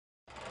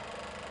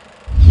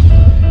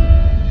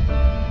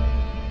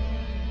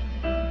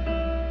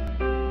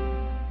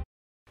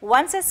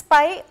Once a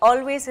spy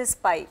always a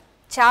spy.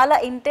 చాలా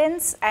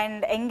intense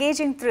and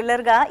engaging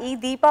థ్రిల్లర్గా ఈ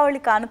దీపావళి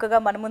కానుకగా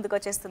మన ముందుకు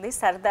వచ్చేస్తుంది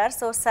సర్దార్.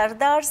 సో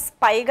సర్దార్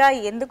స్పైగా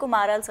ఎందుకు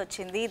మారాల్సి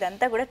వచ్చింది,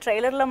 ఇదంతా కూడా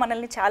ట్రైలర్లో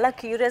మనల్ని చాలా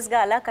క్యూరియస్గా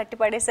అలా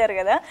కట్టిపడేశారు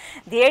కదా.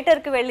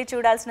 థియేటర్కి వెళ్ళి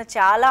చూడాల్సిన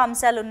చాలా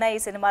అంశాలు ఉన్నాయి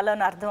ఈ సినిమాలో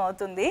అని అర్థం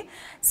అవుతుంది.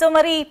 సో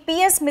మరి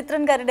పిఎస్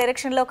మిత్రన్ గారి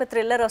డైరెక్షన్లో ఒక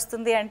థ్రిల్లర్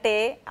వస్తుంది అంటే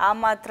ఆ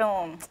మాత్రం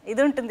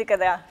ఇది ఉంటుంది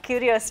కదా,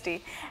 curiosity.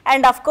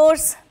 And of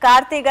course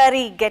Karthi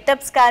గారి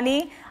గెటప్స్ కానీ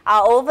ఆ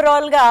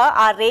ఓవరాల్గా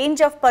ఆ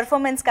రేంజ్ ఆఫ్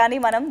పర్ఫార్మెన్స్ కానీ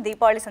మనం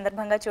దీపావళి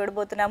సందర్భంగా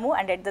చూడబోతున్నాము.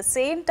 And at the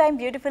same time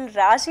beautiful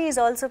రాశి is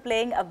also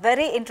playing a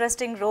very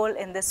interesting role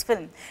in this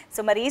film. So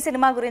మరి ఈ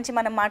సినిమా గురించి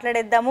మనం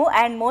మాట్లాడేద్దాము.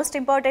 అండ్ మోస్ట్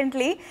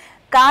ఇంపార్టెంట్లీ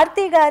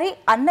కార్తీ గారి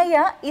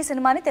అన్నయ్య ఈ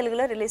సినిమాని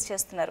తెలుగులో రిలీజ్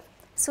చేస్తున్నారు.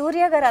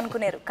 సూర్య గారు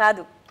అనుకునేరు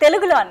కాదు,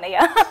 తెలుగులో అన్నయ్య.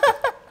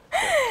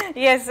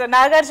 ఎస్,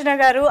 నాగార్జున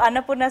గారు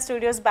అన్నపూర్ణ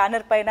స్టూడియోస్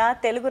బ్యానర్ పైన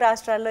తెలుగు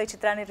రాష్ట్రాల్లో ఈ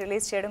చిత్రాన్ని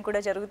రిలీజ్ చేయడం కూడా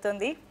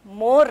జరుగుతుంది.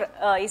 మోర్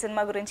ఈ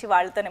సినిమా గురించి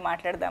వాళ్ళతోనే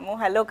మాట్లాడదాము.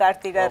 హలో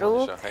కార్తీ గారు.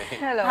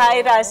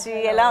 హాయ్ రాశి,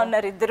 ఎలా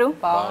ఉన్నారు ఇద్దరు?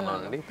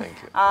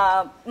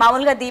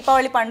 మామూలుగా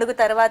దీపావళి పండుగ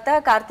తర్వాత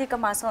కార్తీక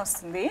మాసం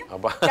వస్తుంది,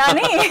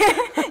 కానీ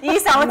ఈ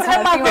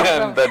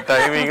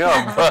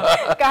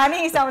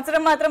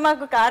సంవత్సరం మాత్రం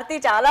మాకు కార్తీ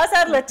చాలా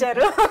సార్లు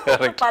వచ్చారు,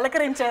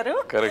 పలకరించారు.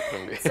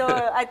 సో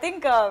ఐ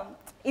థింక్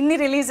ఇన్ని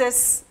రిలీజెస్,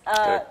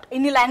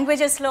 ఇన్ని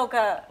లాంగ్వేజెస్ లో ఒక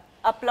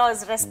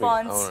అప్లాజ్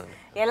రెస్పాన్స్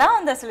ఎలా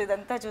ఉంది అసలు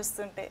ఇదంతా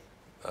చూస్తుంటే?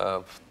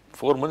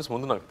 4 months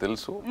ముందు నాకు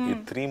తెలుసు, ఈ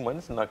 3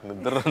 months నాకు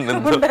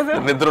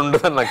నిద్ర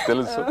ఉండదని నాకు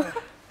తెలుసు.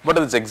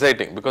 బట్ ఇట్స్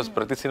ఎక్సైటింగ్ బికాస్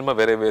ప్రతి సినిమా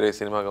వేరే వేరే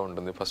సినిమాగా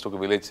ఉంటుంది. ఫస్ట్ ఒక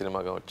విలేజ్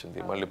సినిమాగా వచ్చింది,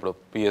 మళ్ళీ ఇప్పుడు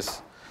పిఎస్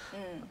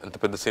అంత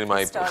పెద్ద సినిమా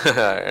అయిపోయింది.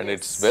 అండ్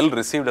ఇట్స్ వెల్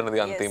రిసీవ్డ్ అనేది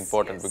అంత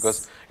important because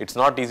it's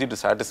not easy to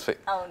satisfy.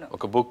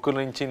 ఒక బుక్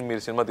నుంచి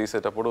మీరు సినిమా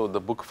తీసేటప్పుడు the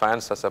book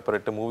fans are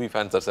separate, movie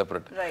fans are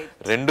separate.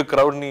 రెండు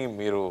క్రౌడ్ ని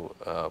మీరు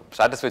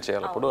satisfy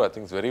చేయాలప్పుడు I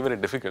think it's very very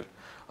difficult.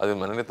 అది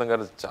మణిరత్నం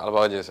గారు చాలా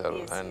బాగా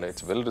చేశారు. అండ్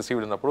ఇట్స్ వెల్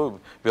రిసీవ్డ్ అన్నప్పుడు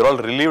we are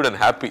all relieved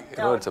and happy.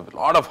 It's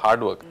lot of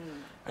hard work.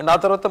 And ఆ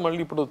తర్వాత మళ్ళీ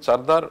ఇప్పుడు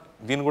సర్దార్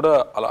దీని కూడా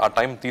అలా ఆ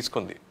టైం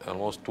తీసుకుంది.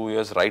 ఆల్మోస్ట్ 2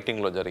 years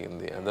రైటింగ్లో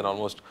జరిగింది. And then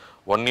almost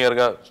 1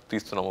 yearగా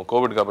తీస్తున్నాము.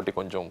 కోవిడ్ కాబట్టి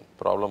కొంచెం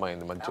ప్రాబ్లం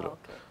అయింది మధ్యలో.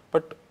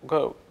 బట్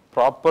ఒక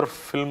ప్రాపర్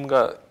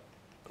ఫిల్మ్గా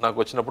నాకు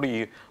వచ్చినప్పుడు ఈ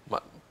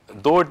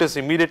though it is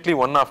immediately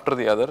one after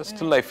the other,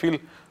 still I feel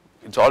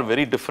it's all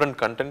very different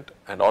content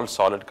and all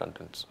solid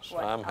contents. So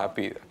I am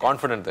happy,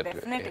 confident that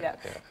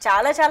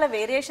చాలా చాలా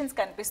వేరియేషన్స్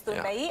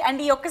కనిపిస్తున్నాయి. అండ్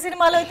ఈ ఒక్క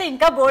సినిమాలో అయితే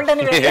ఇంకా బోల్డ్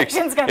అని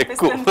వేరియేషన్స్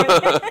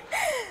కనిపిస్తున్నాయి.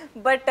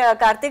 బట్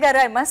కార్తీ గారు,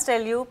 I must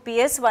tell you,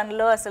 PS1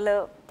 లో అసలు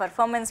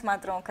పర్ఫార్మెన్స్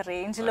మాత్రం ఒక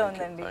రేంజ్ లో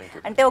ఉందండి.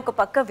 అంటే ఒక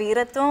పక్క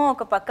వీరత్వం,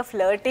 ఒక పక్క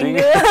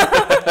ఫ్లర్టింగ్,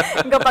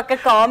 ఇంకో పక్క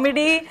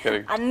కామెడీ,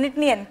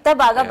 అన్నిటిని ఎంత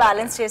బాగా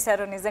బ్యాలెన్స్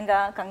చేశారు. నిజంగా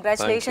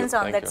congratulations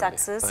on that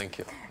success.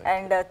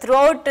 And through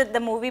out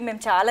the movie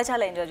మేము చాలా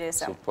చాలా ఎంజాయ్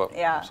చేసాం.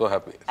 So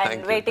happy.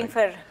 And waiting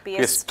for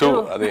PS2.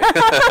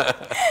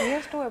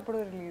 PS2 ఎప్పుడు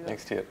రిలీజ్?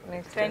 Next year.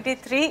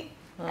 23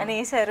 అని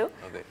వేశారు.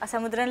 ఆ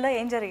సముద్రంలో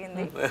ఏం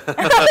జరిగింది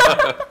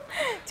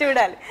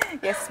చూడాలి.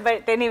 ఎస్,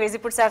 బట్ ఎనీవేస్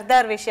ఇప్పుడు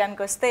సర్దార్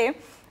విషయానికి వస్తే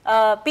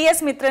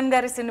పిఎస్ మిత్రన్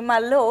గారి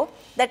సినిమాల్లో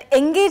దట్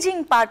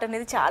ఎంగేజింగ్ పార్ట్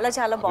అనేది చాలా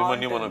చాలా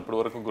బాగుంది.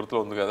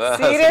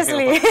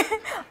 సీరియస్లీ,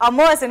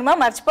 అమ్మో ఆ సినిమా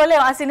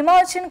మర్చిపోలేము. ఆ సినిమా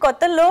వచ్చిన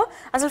కొత్తల్లో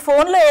అసలు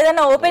ఫోన్ లో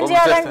ఏదైనా ఓపెన్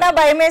చేయాలంటే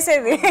భయం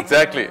వేసేది.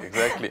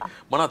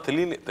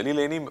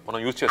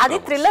 అది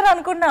థ్రిల్లర్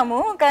అనుకున్నాము,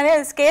 కానీ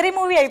స్కేరీ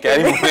మూవీ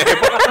అయిపోయింది.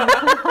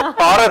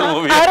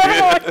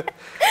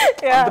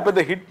 పెద్ద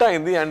హిట్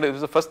అయింది. And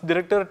first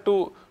director to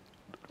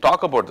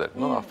talk about that.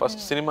 First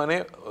సినిమానే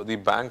ది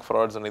బ్యాంక్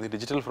ఫ్రాడ్స్ అనేది,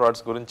 డిజిటల్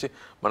ఫ్రాడ్స్ గురించి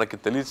మనకి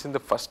తెలిసింది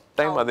ఫస్ట్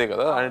టైం అదే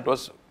కదా. And it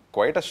was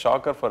quite a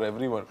shocker for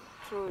everyone.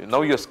 Now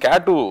you are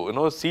scared to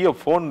see your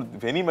phone,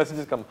 any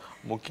messages come.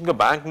 ముఖ్యంగా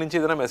bank నుంచి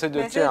ఏదైనా మెసేజ్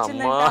వచ్చే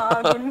అమ్మా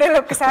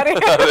ఒకసారి.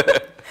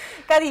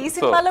 కానీ ఈ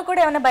సినిమాలో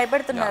కూడా ఏమైనా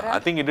భయపడుతున్నారా?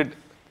 ఐ థింక్ ఇట్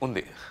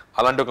ఉంది,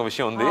 అలాంటి ఒక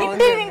విషయం ఉంది.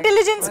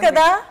 ఇంటెలిజెన్స్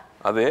కదా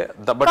అదే.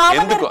 బట్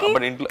ఎందుకు,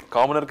 బట్ ఇంట్లో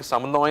కామనర్ కి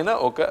సంబంధమైన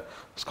ఒక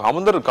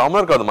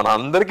కామనర్ కాదు, మన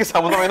అందరికి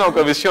సంబంధమైన ఒక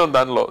విషయం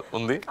దానిలో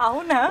ఉంది.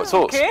 సో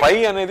స్పై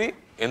అనేది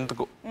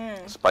ఎందుకు,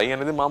 స్పై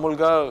అనేది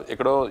మామూలుగా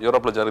ఎక్కడో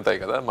యూరోప్ లో జరుగుతాయి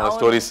కదా మన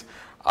స్టోరీస్,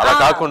 అలా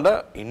కాకుండా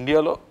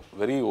ఇండియాలో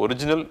very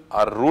original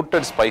are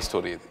rooted spy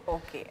story. ఇది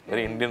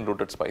very Indian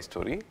rooted spy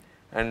story.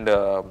 And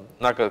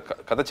నాకు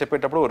కథ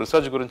చెప్పేటప్పుడు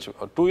రీసెర్చ్ గురించి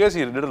 2 years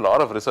ఈ డిడ్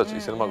లాట్ ఆఫ్ రీసెర్చ్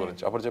ఈ సినిమా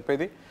గురించి. అప్పుడు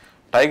చెప్పేది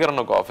టైగర్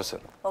అన్న ఒక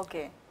ఆఫీసర్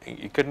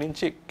ఇక్కడి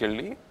నుంచి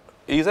వెళ్ళి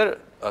is a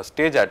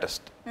stage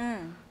artist.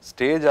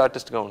 Stage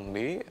artist గా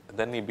ఉండి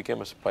then he became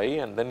a spy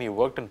and then he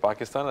worked in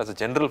Pakistan as a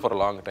general for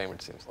long time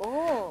it seems.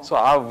 So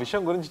ఆ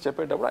విషయం గురించి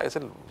చెప్పేటప్పుడు ఐ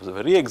సెడ్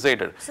వెరీ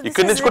ఎక్సైటెడ్.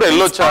 ఇక్కడి నుంచి కూడా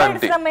వెళ్ళొచ్చా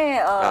అంటే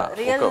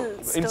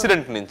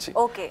ఇన్సిడెంట్ నుంచి.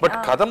 బట్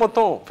కథ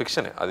మొత్తం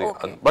ఫిక్షన్ అది.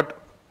 But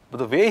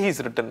the way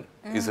he's return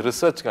is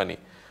research కానీ,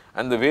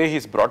 and the way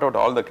he's brought out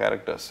all the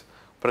characters.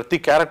 ప్రతి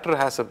character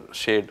has a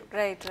shade.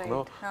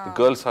 The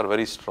girls are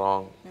very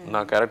strong. నా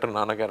క్యారెక్టర్,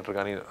 నాన్న క్యారెక్టర్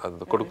కానీ,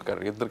 కొడుకు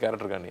క్యారెక్టర్, ఇద్దరు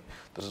క్యారెక్టర్ కానీ,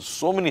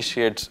 so many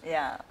shades.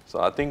 So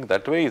I think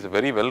that way is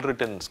very well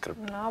return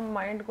script. నా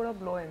mind కూడా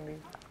blow అయింది.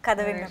 కథ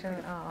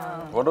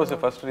what was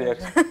your first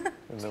reaction?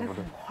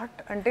 What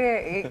అంటే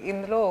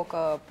ఇందులో ఒక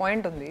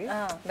పాయింట్ ఉంది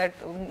దట్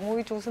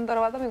మూవీ చూసిన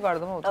తర్వాత మీకు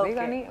అర్థమవుతుంది,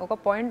 కానీ ఒక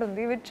పాయింట్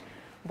ఉంది which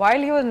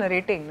while he was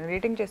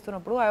narrating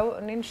చేస్తున్నప్పుడు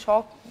నేను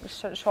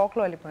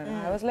షాక్లో వెళ్ళిపోయాను.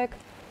 I was like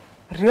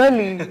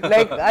really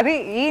like అది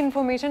ఈ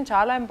ఇన్ఫర్మేషన్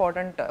చాలా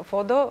important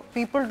for the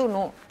people to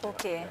know.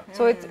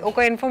 So it's ఒక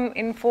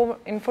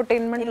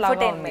ఇన్ఫోటైన్మెంట్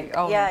లాగా ఉంది.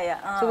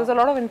 So దర్స్ a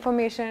lot of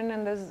information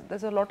and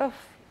దర్స్ a lot of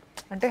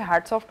అంటే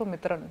హ్యాట్స్ ఆఫ్ టు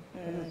మిత్రన్,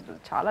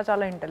 చాలా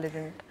చాలా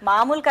ఇంటెలిజెంట్.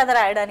 మామూలు కథ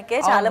రాయడానికే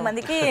చాలా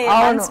మందికి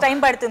టైం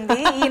పడుతుంది,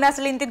 ఈయన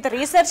అసలు ఇంత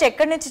రీసెర్చ్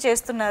ఎక్కడి నుంచి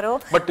చేస్తున్నారో.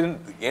 బట్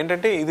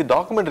ఏంటంటే ఇది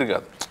డాక్యుమెంటరీ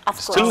కాదు,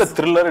 still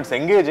thriller, it's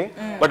engaging,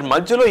 but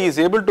మధ్యలో is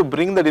able to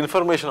bring that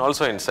information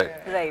also inside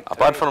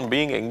apart from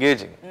being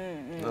engaging.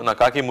 నా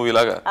కాకి మూవీ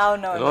లాగా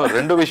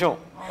రెండు విషయం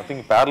ఐ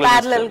థింక్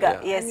ప్యారలల్ గా.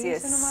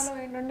 సినిమాలో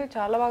ఏంటంటే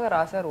చాలా బాగా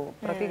రాశారు,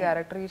 ప్రతి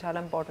క్యారెక్టర్ కి చాలా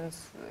ఇంపార్టెన్స్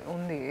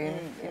ఉంది.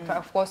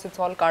 Of course it's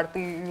all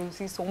Karthi, you will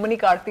see so many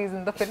Karthi's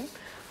in the film,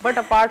 but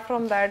apart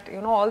from that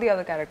all the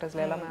other characters,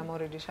 Laila ma'am,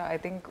 Rajisha, I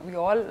think we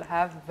all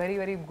have very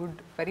very good,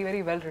 very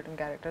very well return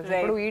characters.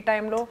 ఇప్పుడు ఈ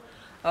టైంలో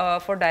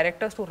for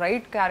directors to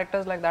right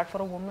characters like that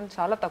for a women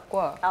చాలా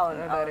తక్కువ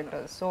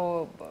directors. So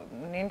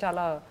నేను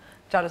చాలా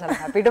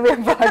happy to be a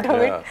part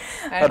of it.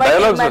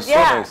 Dialogues are so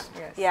nice.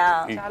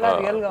 చాలా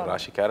real గా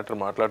రాశి క్యారెక్టర్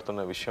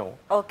మాట్లాడుతున్న విషయం,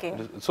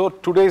 so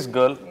today's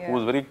girl who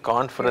was very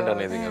confident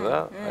అనేది కదా,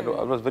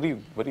 I was very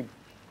very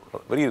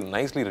very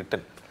nicely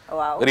return,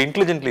 very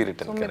intelligently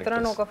return.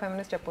 Mithran ఒక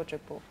ఫెమినిస్ట్ చెప్పొచ్చు.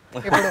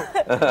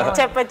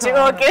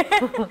 Okay.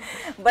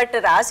 But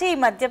రాశి ఈ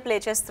మధ్య ప్లే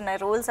చేస్తున్న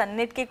రోల్స్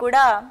అన్నిటికీ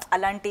కూడా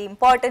అలాంటి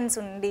ఇంపార్టెన్స్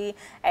ఉంది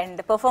అండ్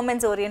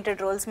పర్ఫార్మెన్స్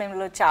ఓరియంటెడ్ రోల్స్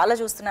మేము చాలా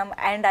చూస్తున్నాం.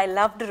 And I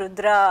loved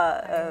Rudra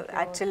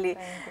actually,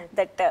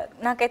 that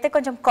నాకైతే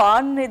కొంచెం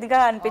కాన్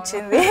ఇదిగా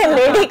అనిపించింది,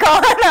 లేడీ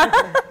కాన్.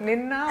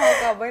 నిన్న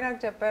ఒక అబ్బాయి నాకు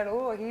చెప్పాడు,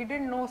 he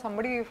didn't no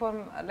somebody from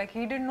like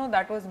he didn't know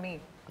that was మీ.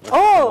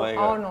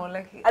 అవును,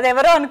 లైక్ అది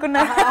ఎవరో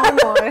అనుకున్నా.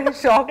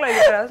 షాక్ లో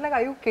I was like,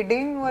 are you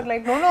kidding? Or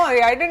like, no,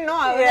 I didn't know.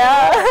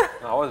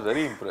 I was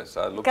very impressed.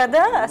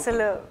 కదా,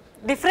 అసలు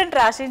డిఫరెంట్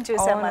రాశిని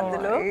చూసాం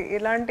అందులో.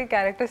 ఇలాంటి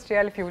క్యారెక్టర్స్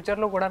చేయాలి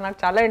ఫ్యూచర్ లో కూడా, నాకు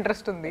చాలా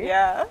ఇంట్రెస్ట్ ఉంది.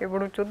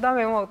 ఇప్పుడు చూద్దాం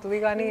ఏమవుతుంది,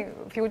 కానీ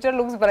ఫ్యూచర్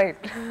లుక్స్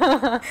బ్రైట్.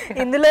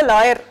 ఇందులో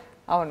లాయర్.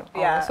 అవును.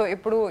 సో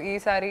ఇప్పుడు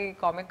ఈసారి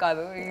కామిక్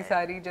కాదు,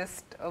 ఈసారి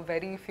just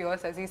very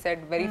fears, as he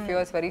said, very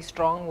fierce, very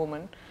strong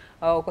woman.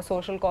 ఒక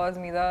సోషల్ కాజ్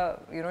మీద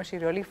she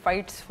really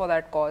fights for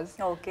that cause,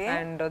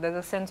 and there is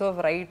a sense of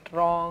right,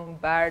 wrong,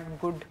 bad,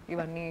 good,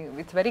 ఇవన్నీ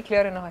it's very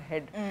clear in our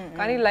head.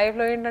 కానీ life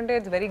లో ఏంటంటే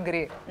it's very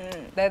grey,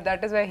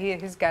 that is why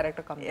his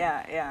character comes.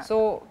 So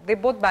they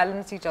both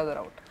balance each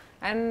other out.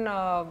 And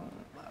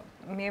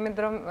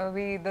మేమిద్దరం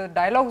the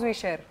dialogues we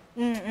share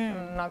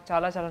నాకు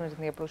చాలా చాలా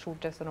నచ్చింది ఎప్పుడు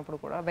షూట్ చేస్తున్నప్పుడు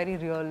కూడా. Very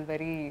real,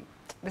 very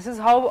this is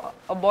how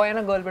a bye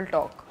and a girl will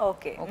talk.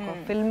 Okay, ఒక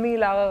ఫిల్మీ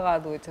లాగా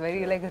కాదు, it's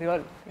very like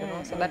real,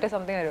 so that is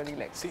something I really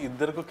like.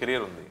 ఇద్దరికి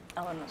కెరీర్ ఉంది,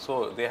 so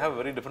they have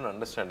very different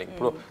understanding.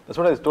 ఇప్పుడు that's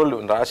what I told,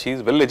 రాశి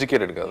is well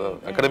educated కదా,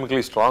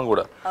 academically strong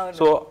కూడా.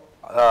 So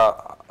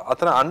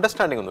అతని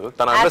అండర్స్టాండింగ్ ఉంది,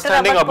 తన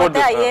understanding about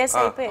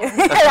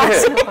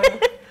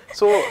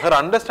so her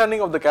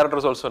understanding of the character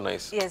is also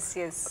nice.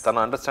 తన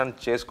అండర్స్టాండ్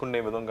చేసుకునే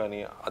విధం కానీ,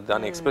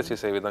 దాన్ని ఎక్స్ప్రెస్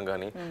చేసే విధం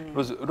కానీ,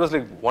 it was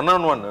like one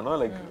on one,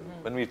 like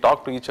when we talk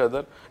to each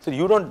other, so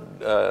you don't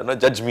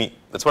judge me,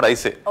 that's what I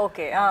say.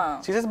 Okay.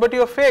 She says, but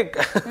you're fake.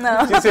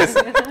 She says,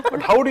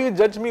 but how do you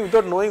judge me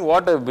without knowing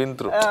what I've been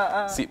through?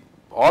 See,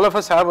 all of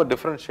us have a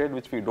different shade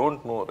which we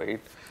don't know,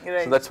 right?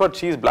 So that's what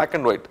she is, black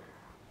and white.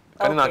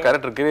 And na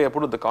character gray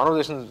appudu the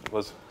conversation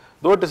was,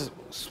 though it is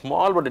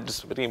small, but it is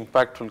very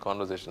impactful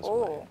conversations.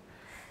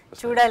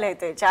 చూడాలి,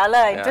 అయితే చాలా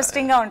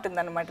interesting గా ఉంటుంది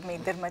అనమాట మీ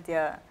ఇద్దరి మధ్య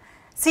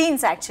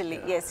scenes actually.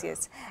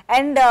 Yes.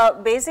 And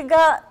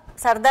బేసిక్గా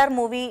Sardar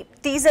movie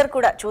teaser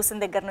కూడా చూసిన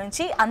దగ్గర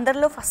నుంచి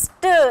అందరిలో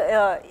ఫస్ట్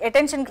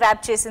అటెన్షన్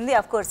గ్రాప్ చేసింది,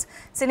 అఫ్ కోర్స్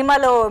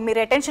సినిమాలో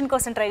మీరు అటెన్షన్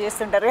కోసం ట్రై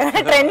చేస్తుంటారు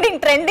కదా,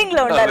 ట్రెండింగ్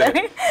లో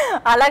ఉండాలని.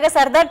 అలాగే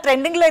సర్దార్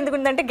ట్రెండింగ్ లో ఎందుకు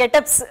ఉందంటే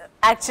గెటప్స్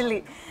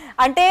యాక్చువల్లీ.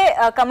 అంటే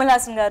కమల్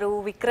హాసన్ గారు,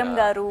 విక్రమ్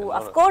గారు,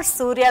 అఫ్ కోర్స్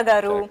సూర్య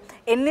గారు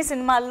ఎన్ని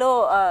సినిమాల్లో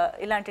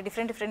ఇలాంటి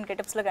డిఫరెంట్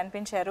గెటప్స్ లో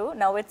కనిపించారు.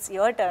 నౌ ఇట్స్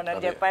యువర్ టర్న్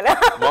అని చెప్పాలా.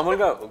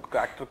 మామూలుగా ఒక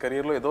యాక్టర్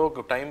కెరీర్ లో ఏదో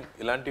ఒక టైం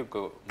ఇలాంటి ఒక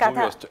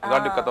మూవీ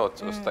ఇలాంటి కథ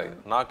వస్తాయి.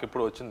 నాకు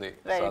ఇప్పుడు వచ్చింది,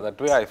 so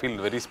that way I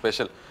feel very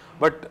special.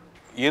 But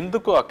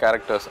ఎందుకు ఆ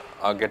క్యారెక్టర్స్,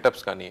 ఆ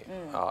గెటప్స్ కానీ,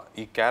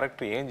 ఈ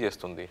క్యారెక్టర్ ఏం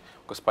చేస్తుంది,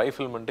 ఒక స్పై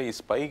ఫిల్మ్ అంటే ఈ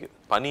స్పై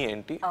పని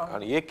ఏంటి,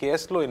 ఏ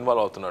కేసులో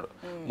ఇన్వాల్వ్ అవుతున్నాడు,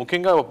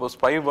 ముఖ్యంగా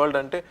స్పై వరల్డ్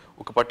అంటే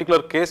ఒక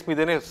పర్టికులర్ కేసు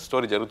మీదనే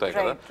స్టోరీ జరుగుతాయి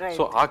కదా,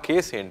 సో ఆ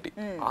కేసు ఏంటి,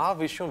 ఆ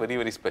విషయం very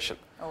very special.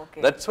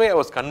 That's why I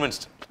was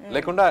convinced.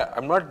 లేకుండా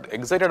I'm not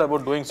excited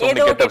about doing so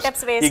many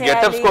getups. ఈ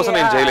గెటప్స్ కోసం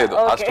నేను చేయలేదు,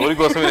 ఆ స్టోరీ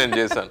కోసమే నేను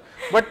చేశాను.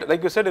 But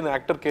like you said, in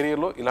actor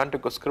career లో ఇలాంటి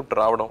ఒక స్క్రిప్ట్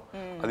రావడం,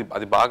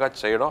 అది బాగా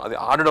చేయడం, అది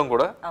ఆడడం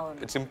కూడా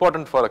it's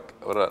important for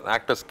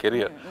actors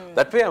career.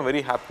 That way I'm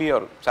very happy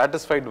are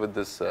satisfied with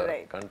this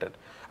content.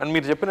 And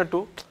మీరు చెప్పినట్టు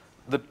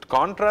ద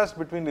కాంట్రాస్ట్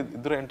బిట్వీన్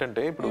ఇద్దరు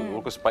ఏంటంటే, ఇప్పుడు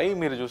ఒక స్పై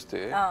మీరు చూస్తే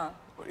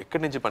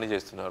ఎక్కడి నుంచి పని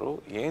చేస్తున్నారు,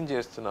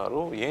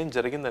 ఏం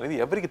జరిగింది అనేది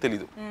ఎవరికి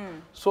తెలీదు.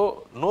 So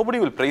nobody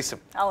will price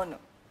him,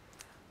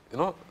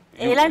 you know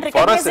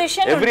For us,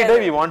 every day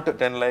we want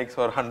 10 likes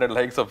or 100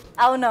 likes of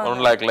 1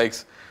 lakh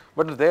likes.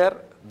 But there,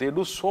 they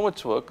do so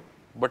much work,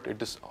 but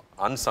it is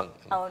unsung.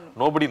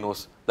 Nobody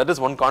knows. That is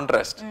one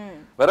contrast.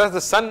 Whereas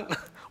the sun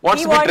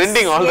wants to be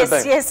trending all the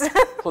time. Yes.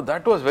 So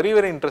that was very,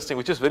 very interesting,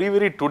 which is very,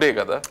 very today,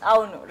 kada.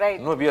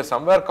 Right. No, we are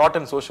somewhere caught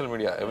in social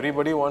media.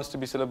 Everybody wants to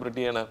be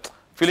celebrity and a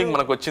feeling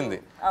manaku vachindi.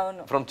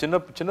 From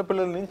chinna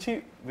pillal nunchi,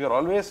 we are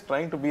always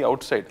trying to be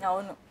outside.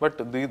 But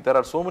there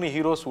are so many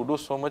heroes who do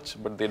so much,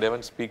 but they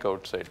never speak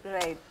outside.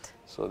 Right.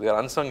 So they are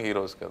unsung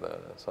heroes kada.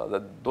 So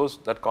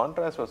that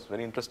contrast was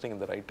very interesting in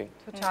the writing.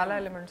 So chala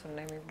elements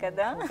unnai meeku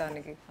kada.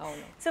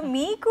 Avunu. So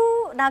meeku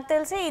నాకు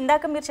తెలిసి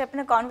ఇందాక మీరు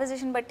చెప్పిన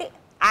conversation బట్టి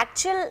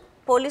actual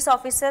police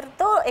officer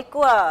తో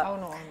ఎక్కువ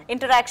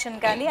interaction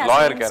కానీ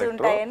lawyer character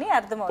ఉంటాయని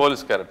అర్థమవుతుంది.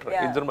 పోలీస్ క్యారెక్టర్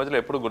ఇద్దరి మధ్యలో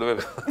ఎప్పుడు గొడవే.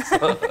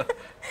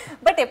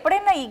 బట్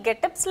ఎప్పుడైనా ఈ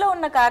గెటప్స్ లో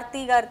ఉన్న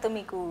కార్తీ గారితో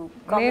మీకు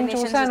నేను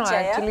చూసాను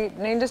యాక్చువల్లీ,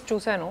 నేను జస్ట్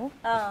చూసాను,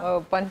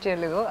 పని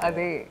చేయలేదు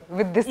అది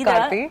విత్ దిస్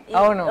కార్తీ.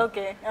 అవును,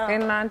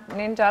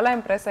 నేను చాలా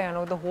ఇంప్రెస్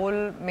అయ్యాను. The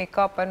whole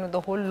makeup and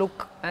the whole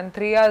look and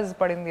 3 hours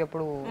పడింది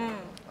అప్పుడు,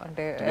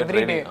 అంటే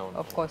every day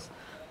of course.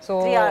 So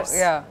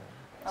yeah,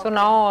 so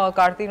now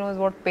Karthi knows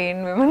what pain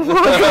women go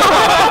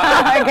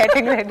through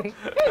getting ready.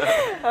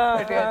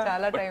 But yeah,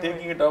 chala time.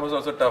 Taking it off was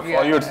also tough.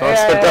 For you it's not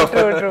so tough.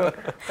 True.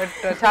 But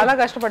chala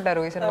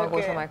కష్టపడ్డారు ఈ cinema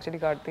కోసం actually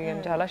Karthi,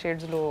 and చాలా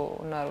shades లో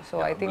ఉన్నారు. So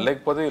I think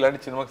లేకపోతే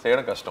ఇలాంటి సినిమాకి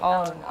చేయడం కష్టం.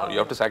 You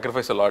have to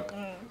sacrifice a lot.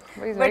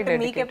 But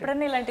మీకు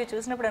ఎప్పుడైనా ఇలాంటివి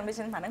చూసినప్పుడు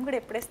అనిపించింది మనం కూడా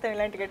ఎప్పుడేస్తాం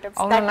ఇలాంటి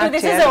గెటప్స్?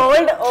 This is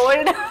old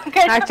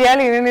నాకు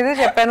చేయాలి. నేను ఇదే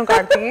చెప్పాను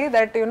Karthi,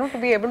 that you know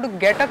to be able to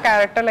get a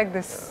character like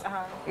this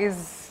is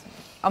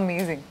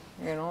amazing.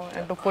 You know,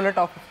 and to pull it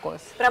off, of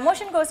course.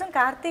 Promotion కోసం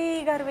కార్తీ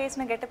గారు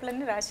వేసిన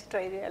గెటప్లన్నీ రాశి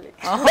ట్రై చేయాలి.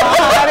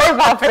 అరే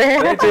బాప్రే,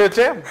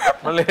 చేయొచ్చే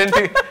మళ్ళీ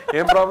ఏంటి,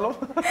 ఏం ప్రాబ్లం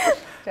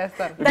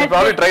చేస్తారు. You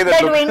probably try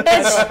that look.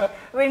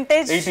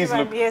 vintage 80s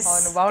look. Yes,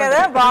 కదా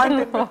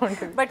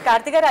బాగుంటుంది. బట్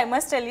కార్తీ గారు, I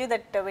must tell you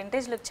that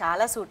vintage look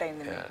చాలా సూట్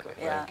అయింది మీకు.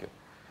 Thank you.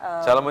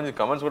 చాలా మంది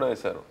కమెంట్స్ కూడా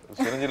వేశారు,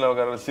 చిరంజీవి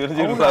గారు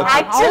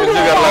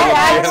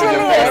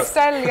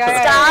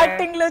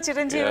స్టార్టింగ్ లో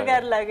చిరంజీవి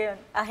గారు లాగే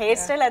ఆ హెయిర్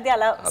స్టైల్ అది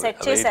అలా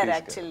సెట్ చేశారు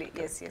యాక్చువల్లీ.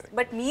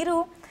 బట్ మీరు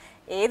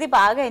ఏది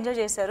బాగా ఎంజాయ్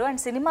చేశారు?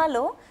 అండ్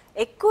సినిమాలో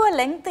ఎక్కువ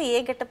లెంగ్త్ ఏ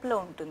గెటప్ లో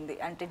ఉంటుంది,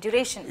 అంటే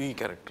డ్యూరేషన్? ఈ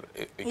క్యారెక్టర్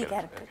కి.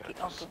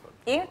 ఓకే,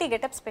 ఏంటి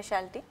గెటప్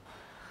స్పెషాలిటీ?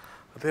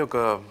 అదే ఒక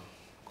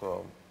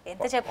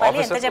ఎంత చెప్పాలి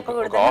ఎంత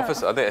చెప్పకూడదు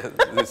ఆఫీస్, అదే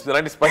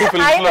ఇలాంటి స్పై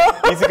ఫిల్మ్స్ లో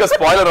ఈజీగా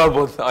స్పాయిలర్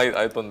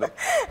అవుతుంది.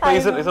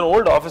 ఈజ్ అన్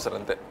ఓల్డ్ ఆఫీసర్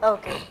అంతే.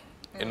 ఓకే,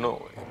 ఎన్నో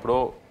ఇప్పుడు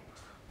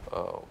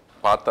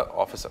పాత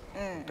officer.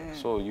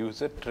 So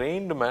use a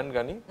trained man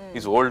కానీ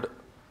is old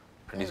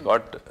and is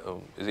got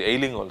is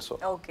ailing also,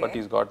 but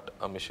is got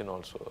a machine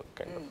also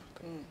kind of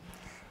thing.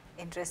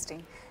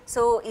 Interesting.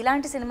 So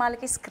ఇలాంటి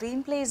సినిమాలకి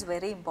screen play is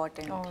very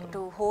important to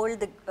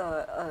hold the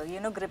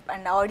you know grip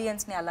and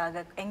ఆడియన్స్ని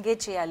అలాగా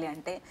engage చేయాలి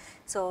అంటే.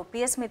 So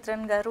PS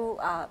Mithran గారు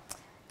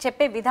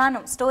చెప్పే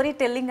విధానం, story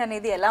telling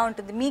అనేది ఎలా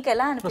ఉంటుంది, మీకు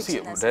ఎలా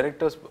అనిపిస్తుంది?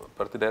 డైరెక్టర్స్,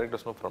 ప్రతి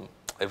directors from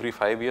every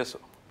 5 years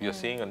we are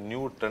seeing a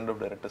new trend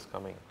of directors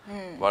coming.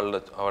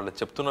 వాళ్ళు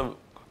చెప్తున్న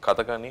కథ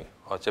కానీ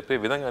చెప్పే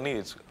విధంగా కానీ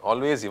it's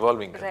always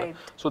evolving.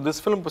 So this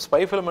film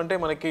spy film అంటే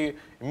మనకి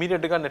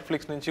ఇమీడియట్ గా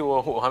నెట్ఫ్లిక్స్ నుంచి,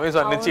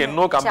 అమెజాన్ నుంచి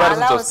ఎన్నో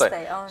కంపారిజన్స్ వస్తాయి.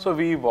 So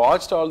we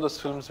watched all those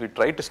films, we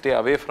try to stay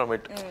away from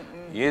it.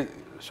 A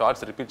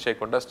shorts repeat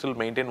చేయకుండా స్టిల్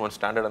మెయింటైన్ వన్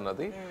స్టాండర్డ్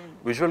అన్నది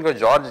visual గా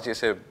జార్జ్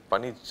చేసే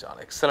పని చాలా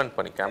ఎక్సలెంట్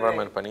పని,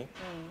 కెమెరామెన్ పని,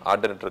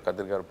 ఆర్ట్ డైరెక్టర్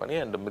కదిర్ గారి పని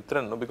అండ్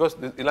మిత్రన్. బికాస్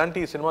ఇలాంటి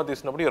సినిమా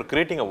తీసినప్పుడు you're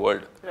creating a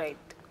world,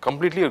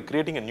 completely your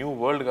creating a new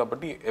world.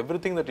 కాబట్టి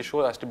ఎవ్రీథింగ్ దట్ ఈ show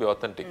has to be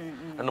authentic.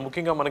 And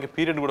ముఖ్యంగా మనకి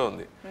పీరియడ్ కూడా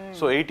ఉంది.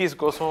 సో 80s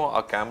కోసం ఆ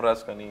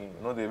కెమెరాస్ కానీ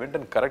they went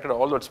and corrected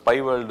all that spy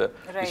world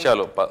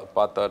విషయాలు,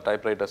 పాత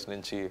టైప్ రైటర్స్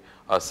నుంచి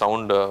ఆ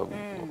సౌండ్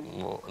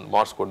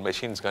మార్స్ కోడ్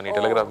మెషిన్స్ కానీ,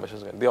 టెలిగ్రాఫ్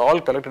మెషిన్స్ కానీ, they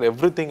all collected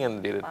everything and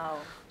did it.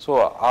 So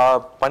ఆ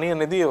పని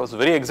అనేది was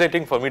very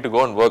exciting for me to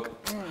go and work.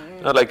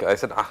 Like I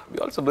said, we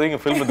also doing a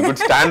film with good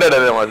standard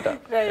అదే మాట.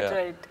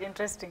 Right.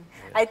 Interesting.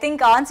 I think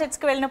on sets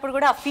కి వెళ్ళినప్పుడు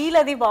కూడా ఆ feel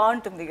అది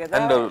బాగుంటుంది కదా.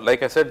 And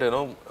like I said,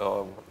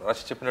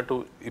 రాశి చెప్పినట్టు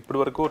ఇప్పటి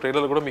వరకు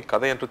ట్రైలర్ కూడా మీకు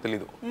కథ ఏంటో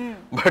తెలీదు.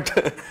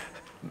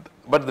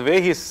 But the way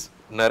he's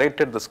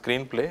narrated the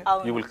screenplay,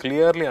 you will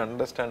clearly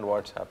understand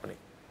what's happening.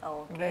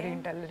 Very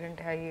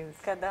intelligent he is.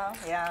 కదా,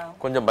 yeah.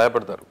 కొంచెం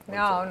భయపడతారు.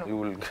 You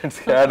will get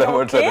scared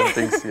about certain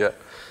things. Yeah.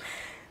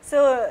 So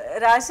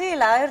రాశి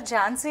లాయర్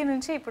ఝాన్సీ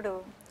నుంచి ఇప్పుడు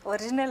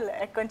ఒరిజినల్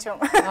కొంచెం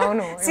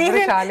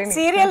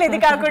సీరియల్ ఇది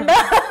కాకుండా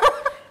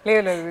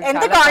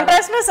ఎంత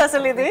కాంట్రాస్ట్నెస్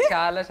అసలు ఇది.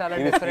 చాలా చాలా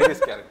different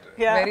character,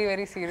 very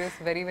very serious,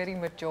 very very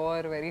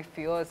mature, very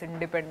fears,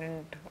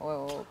 independent.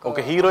 ఒక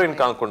హీరోయిన్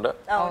కాకుండా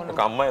ఒక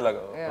అమ్మాయి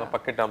లాగా,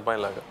 పక్కటి అమ్మాయి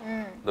లాగా,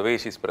 ద వే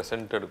షీస్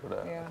ప్రెజెంటెడ్ కూడా,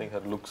 ఐ థింక్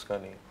హర్ లుక్స్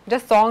కానీ,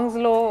 జస్ట్ సాంగ్స్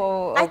లో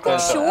ఐ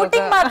థింక్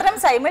షూటింగ్ మాత్రం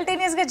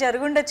సైమల్టేనియస్ గా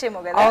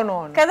జరుగుండొచ్చేమో కదా. అవును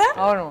కదా,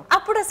 అవును.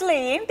 అప్పుడు అసలు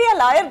ఏంటి ఆ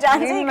లాయర్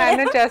ఝాన్సీ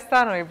మేనేజ్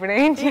చేస్తాను, ఇప్పుడు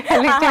ఏం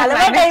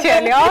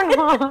చేయాలి. అవును,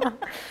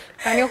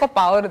 కానీ ఒక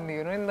పవర్ ఉంది,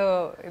 you know,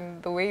 in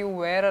the way you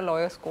wear a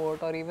lawyer's coat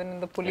or even in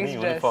the police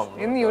dress,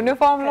 in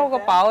uniform లో ఒక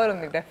పవర్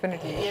ఉంది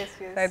definitely.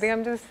 I think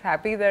I'm just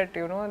happy that,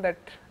 you know, that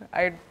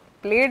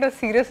played a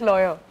serious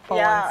lawyer for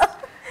once.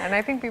 And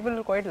I think people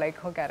will quite like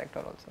her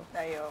character also.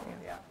 అయ్యో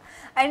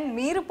and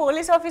మీరు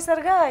police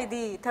officer గా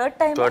ఇది third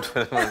time.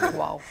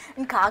 Wow.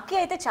 కాకి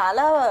అయితే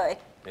చాలా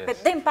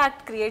పెద్ద impact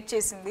create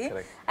చేసింది.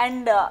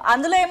 And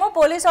అందులో ఏమో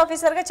పోలీస్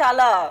ఆఫీసర్ గా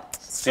చాలా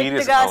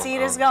స్ట్రిక్ట్ గా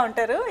సీరియస్ గా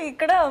ఉంటారు.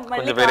 ఇక్కడ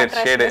మళ్ళీ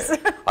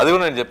అది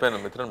కూడా నేను చెప్పాను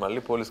మిత్రన్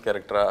మళ్ళీ పోలీస్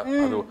క్యారెక్టర్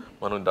అది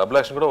మనం డబుల్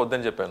యాక్షన్ కూడా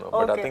వద్దని చెప్పాను.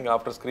 But I think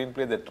after screen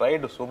play they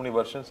tried so many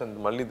versions and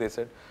మళ్ళీ they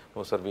said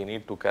no sir we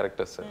need 2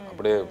 characters.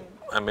 అప్పుడే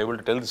I'm able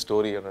to tell the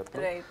story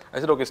అన్నప్పుడు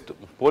ఐ సెడ్ ఓకే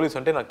పోలీస్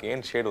అంటే నాకు ఏం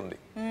shade ఉంది,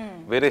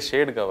 వేరే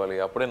షేడ్ కావాలి,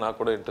 అప్పుడే నాకు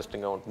కూడా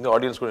ఇంట్రెస్టింగ్ గా ఉంటుంది,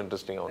 ఆడియన్స్ కూడా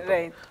ఇంట్రెస్టింగ్ గా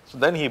ఉంటుంది. So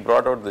then he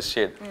brought out this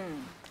shade,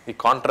 ఈ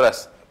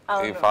కాంట్రాస్ట్,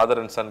 ఈ father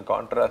and son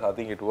contrast. I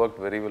think it worked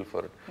very well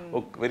for it.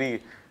 Very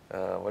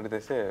what did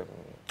they say,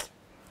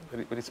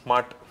 very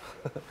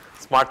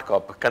smart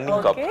cop, cunning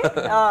cop.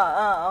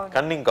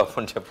 Cunning cop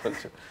అని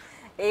చెప్పొచ్చు.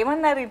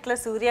 ఏమన్నారు ఇట్లా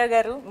సూర్య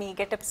గారు మీ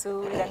getups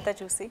ఇదంతా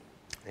చూసి?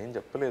 ఏం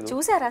చెప్పలేదు.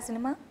 చూసారా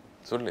సినిమా?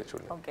 చూడలేదు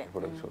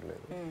ఇప్పుడు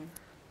చూడలేదు,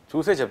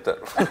 చూసే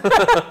చెప్తారు.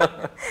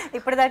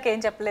 ఇప్పటిదాకా ఏం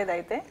చెప్పలేదు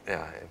అయితే?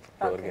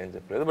 ఎవరికి ఏం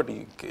చెప్పలేదు. బట్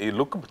ఈ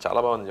లుక్ చాలా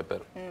బాగుంది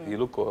చెప్పారు. ఈ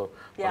లుక్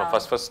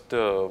ఫస్ట్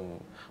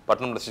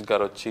పట్నం రషీద్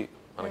గారు వచ్చి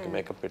మనకి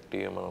మేకప్ పెట్టి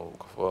మనం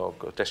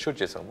ఒక టెస్ట్ షూట్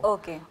చేసాము.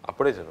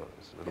 అప్పుడే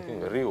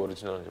లుకింగ్ వెరీ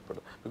ఒరిజినల్ అని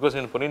చెప్పాడు. బికాస్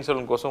నేను పొన్నియిన్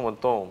సెల్వన్ కోసం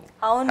మొత్తం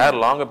హెయిర్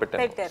లాంగ్ గా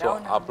పెట్టాను. సో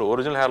అప్పుడు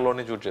ఒరిజినల్ హెయిర్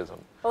లోనే షూట్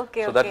చేసాం.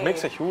 So that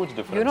makes a huge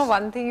difference. You know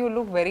one thing, you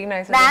look very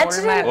nice as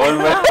an old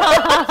man.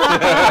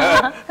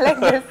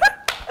 Like this.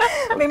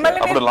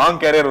 అప్పుడు లాంగ్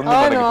కెరీర్ ఉంది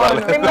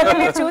మనకి. మిమ్మల్ని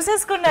మీరు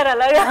చూసేసుకున్నారు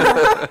అలాగా.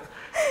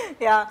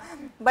 యా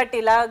బట్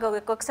ఇలా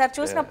ఒక్కొక్కసారి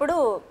చూసినప్పుడు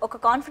ఒక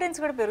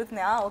కాన్ఫిడెన్స్ కూడా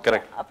పెరుగుతుంది.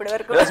 అప్పటి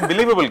వరకు ఇట్స్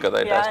బిలీవబుల్ కదా,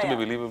 it has to be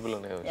believable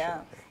అనే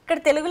విషయం. ఇక్కడ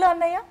తెలుగులో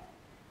ఉన్నాయా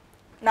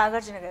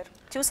నాగార్జున గారు?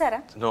 చూసారా?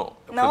 నో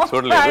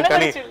చూడలేదు.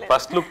 కానీ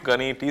ఫస్ట్ లుక్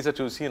కానీ టీజర్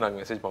చూసి నాకు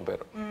మెసేజ్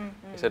పంపారు.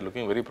 I said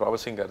looking very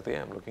promising Karthi, I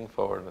am looking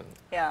forward.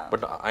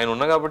 But ఆయన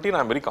ఉన్నా కాబట్టి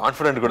నా వెరీ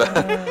కాన్ఫిడెంట్ కూడా.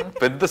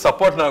 పెద్ద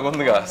సపోర్ట్ నాకు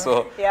ఉందిగా. So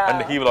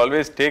and he will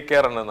always take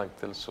care అన్నది నాకు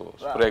తెలుసు.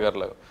 స్ప్రే గారు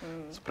లాగా.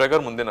 స్ప్రే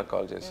గారు ముందే నాకు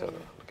కాల్ చేశారు,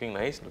 లుకింగ్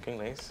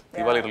నైస్.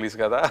 దివాళీ రిలీజ్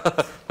కదా,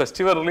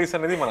 ఫెస్టివల్ రిలీజ్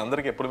అనేది మన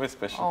అందరికి ఎప్పుడూ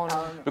special.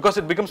 Because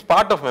it becomes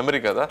part of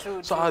memory కదా.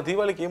 సో ఆ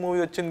దివాళీకి ఏ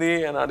మూవీ వచ్చింది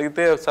అని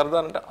అడిగితే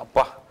సరదార్ అంటే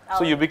అబ్బా.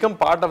 So you become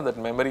part of that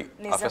memory,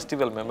 a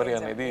festival memory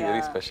అనేది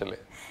very special.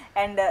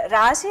 అండ్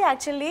రాశి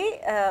యాక్చువల్లీ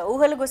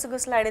ఊహలు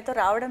గుసగుసలాడేతో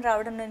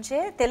రావడం నుంచే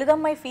తెలుగు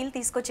అమ్మాయి ఫీల్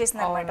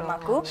తీసుకొచ్చేసింది అనమాట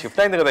మాకు. షిఫ్ట్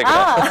అయింది కదా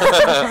ఇక్కడ.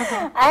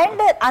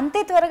 అండ్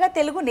అంతే త్వరగా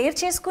తెలుగు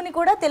నేర్చేసుకుని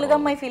కూడా తెలుగు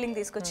అమ్మాయి ఫీలింగ్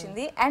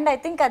తీసుకొచ్చింది. అండ్ ఐ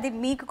థింక్ అది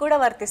మీకు కూడా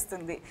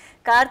వర్తిస్తుంది.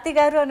 కార్తి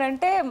గారు అని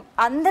అంటే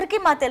అందరికీ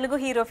మా తెలుగు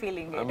హీరో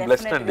ఫీలింగ్.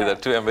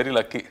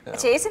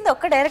 చేసింది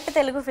ఒక్క డైరెక్ట్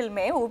తెలుగు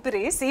ఫిల్మే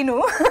ఊపిరి, సీను.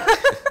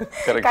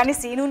 కానీ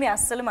సీనుని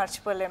అస్సలు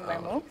మర్చిపోలేము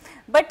మేము.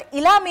 బట్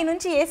ఇలా మీ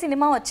నుంచి ఏ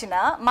సినిమా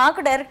వచ్చినా మాకు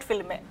డైరెక్ట్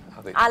ఫిల్మే.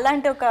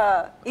 అలాంటి ఒక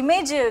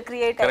ఇమేజ్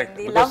క్రియేట్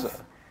అయింది. లవ్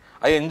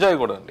I enjoy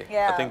కూడా అండి.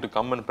 I think to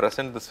come and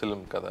present this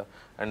film కదా,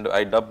 and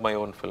I dub my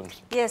own films.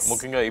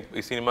 ముఖ్యంగా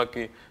ఈ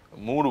సినిమాకి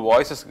 3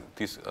 వాయిసెస్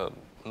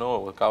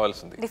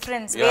కావాల్సింది.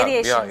 Difference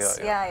variations.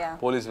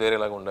 పోలీస్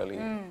వేరేలాగా ఉండాలి,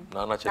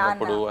 నాన్న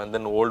చిన్నప్పుడు, and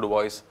then old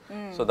voice.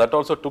 So that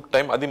also took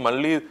time. అది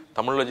మళ్ళీ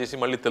తమిళ్లో చేసి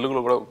మళ్ళీ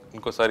తెలుగులో కూడా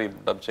ఇంకోసారి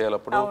డబ్ చేయాలి.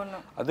 అప్పుడు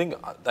I think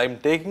I'm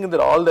taking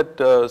all that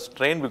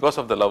strain because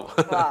of the love.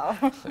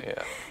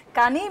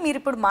 కానీ మీరు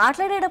ఇప్పుడు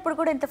మాట్లాడేటప్పుడు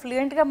కూడా ఎంత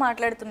ఫ్లూయెంట్ గా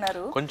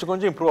మాట్లాడుతున్నారు.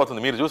 కొంచెం ఇంప్రూవ్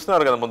అవుతుంది. మీరు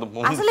చూస్తున్నారు కదా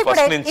అసలు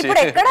ఇప్పుడు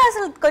ఎక్కడ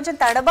అసలు కొంచెం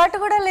తడబాటు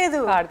కూడా లేదు.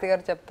 కార్తి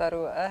గారు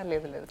చెప్తారు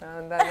లేదు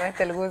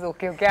Telugu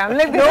okay okay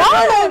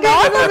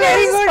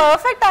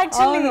perfect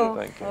actually.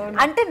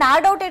 అంటే నా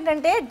డౌట్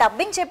ఏంటంటే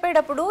డబ్బింగ్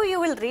చెప్పేటప్పుడు you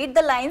will read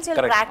the lines, you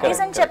will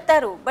practice అని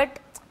చెప్తారు. బట్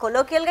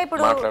కొలోకియల్ గా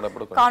ఇప్పుడు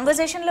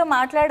కాన్వర్సేషన్ లో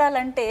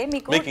మాట్లాడాలంటే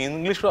మీకు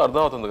ఇంగ్లీష్ లో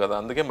అర్థం అవుతుంది కదా,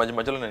 అందుకే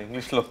మధ్యలో నేను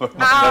ఇంగ్లీష్ లో.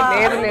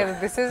 లేదు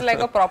this is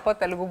like a proper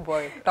Telugu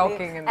bye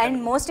talking. And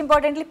most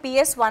importantly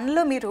PS1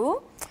 లో మీరు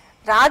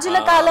రాజుల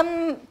కాలం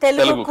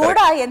తెలుగు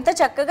కూడా ఎంత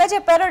చక్కగా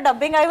చెప్పారో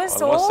dubbing. I was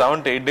so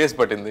 7-8 days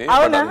పట్టింది.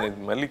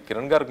 మళ్ళీ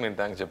కిరణ్ గారికి నేను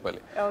థ్యాంక్స్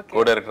చెప్పాలి,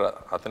 కో డైరెక్టర్.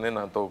 అతనే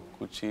నాతో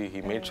కూర్చి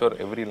he made sure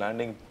every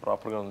landing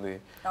proper గా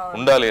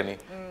ఉండాలి అని.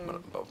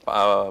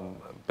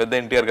 పెద్ద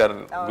ఎన్టీఆర్ గారి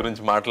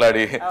గురించి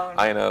మాట్లాడి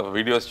ఆయన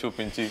వీడియోస్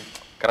చూపించి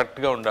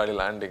కరెక్ట్ గా ఉండాలి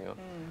ల్యాండింగ్.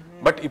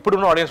 బట్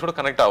ఇప్పుడున్న ఆడియన్స్ కూడా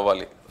కనెక్ట్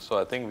అవ్వాలి. So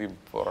I think we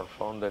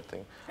found that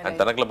thing. And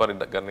తనకలబరి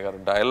గారి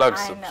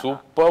డైలాగ్స్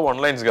సూపర్ వన్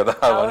లైన్స్ కదా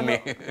అవన్నీ.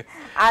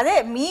 అదే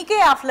మీకే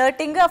ఆ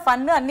ఫ్లర్టింగ్ ఆ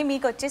ఫన్ అన్ని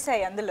మీకు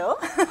వచ్చేసాయి అందులో.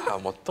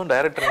 మొత్తం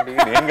డైరెక్టర్ అండి,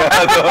 నేను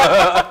కాదు.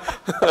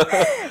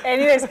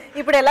 ఎనీవేస్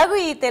ఇప్పుడు ఎలాగో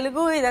ఈ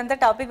తెలుగు ఇదంతా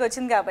టాపిక్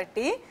వచ్చింది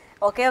కాబట్టి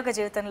ఒకే ఒక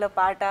జీవితంలో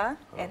పాట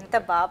ఎంత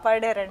బాగా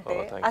పాడారంటే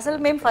అసలు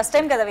మేము ఫస్ట్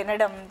టైం కదా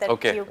వినడం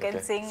that you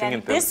can sing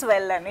and this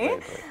well అని.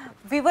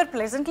 We were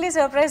pleasantly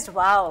surprised.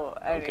 Wow.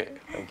 Okay,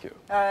 thank you.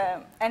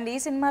 And ఈ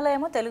సినిమాలో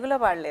ఏమో తెలుగులో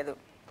పాడలేదు.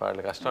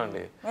 కష్టం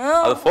అండి,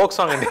 అది ఫోక్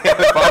సాంగ్ అండి,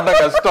 పాడడం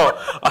కష్టం.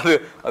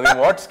 అది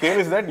what scale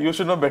is that, you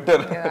should know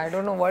better. I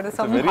don't know what is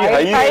some very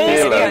high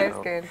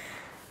scale.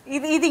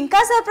 ఇది ఇంకా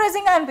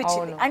సర్ప్రైజింగ్ గా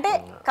అనిపించింది. అంటే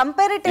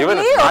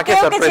కంపారిటివ్లీ ఒకే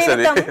ఒక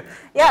జీవితం,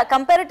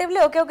 కంపారిటివ్లీ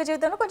ఒకే ఒక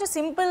జీవితంలో కొంచెం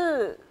simple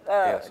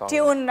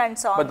tune and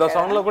song. But the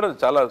song లో కూడా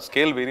చాలా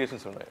స్కేల్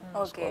వేరియేషన్స్ ఉన్నాయి.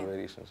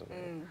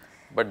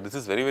 But this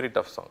is very very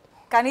tough song.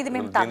 కానీ ఇది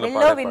మేము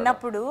తమిళ్లో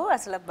విన్నప్పుడు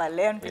అసలు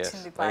భలే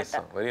అనిపించింది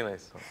పాట. Very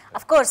nice.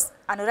 Of course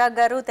Anurag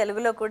గారు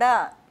తెలుగులో కూడా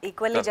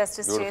ఈక్వల్లీ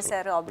జస్టిస్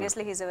చేశారు.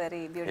 Obviously he's a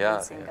very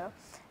beautiful singer.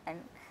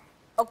 And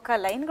ఒక్క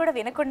లైన్ కూడా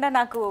వినకుండా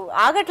నాకు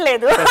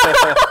ఆగట్లేదు.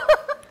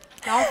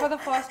 Now for the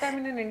first time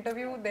in an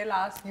interview they'll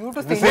ask you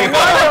to sing.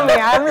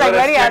 I'm like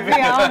very happy.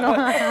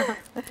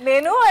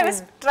 Nenu I was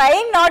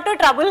trying not to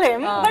trouble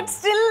him but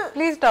still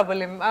please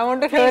trouble him. I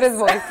want to hear his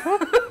voice.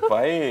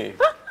 Why?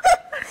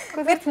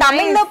 With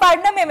Tamil lo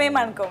paadna mem em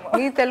ankomu.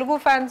 Ee Telugu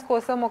fans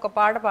kosam oka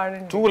paata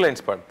paadandi. 2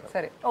 lines paadta.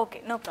 Sare.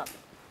 Okay, no problem.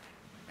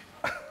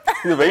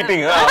 You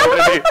waiting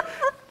already.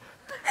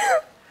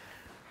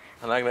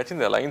 నాకు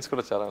నచ్చింది ఆ lines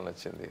కూడా చాలా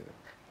నచ్చింది.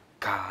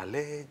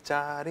 కాలే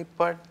జారి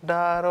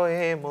పడ్డారో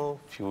ఏమో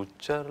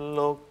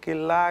ఫ్యూచర్లోకి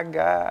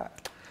లాగా,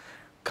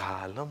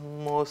 కాలం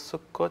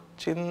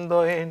మోసుకొచ్చిందో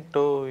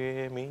ఏంటో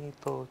ఏమీ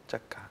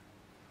తోచక,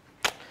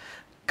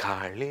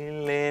 ఖాళీ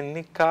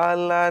లేని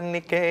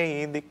కాలానికే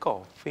ఇది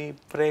కాఫీ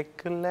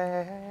బ్రేక్లే,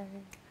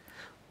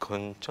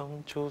 కొంచెం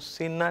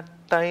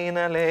చూసినట్టయిన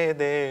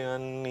లేదే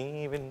అన్నీ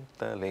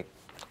వింతలే.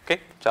 ఓకే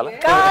చాలా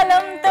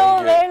కాలంతో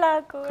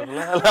వేళకు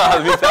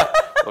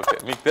ఓకే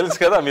మీకు తెలుసు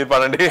కదా మీరు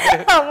పాడండి.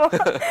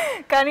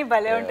 కానీ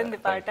భలే ఉంటుంది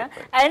పాట.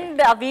 అండ్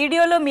ఆ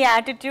వీడియోలో మీ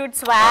యాటిట్యూడ్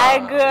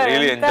స్వాగ్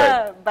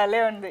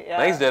భలే ఉంది.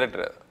 నైస్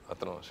డైరెక్టర్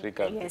అతను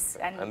Srikanth.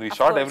 And we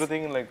shot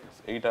everything in like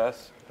 8 hours.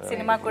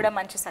 Cinema కూడా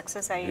మంచి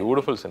సక్సెస్ అయ్యింది.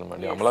 బ్యూటిఫుల్ సినిమా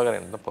అండి. అమలా గారి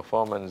ఎంత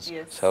పర్ఫార్మెన్స్,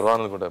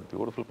 శర్వానంద్ కూడా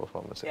బ్యూటిఫుల్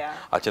పర్ఫార్మెన్స్,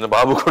 ఆ చిన్న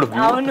బాబు కూడా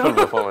beautiful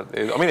performance.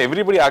 I mean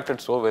everybody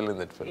acted so well in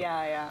that film.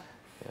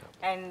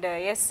 And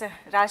yes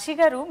రాశి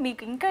గారు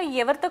మీకు ఇంకా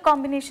ఎవరితో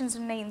కాంబినేషన్స్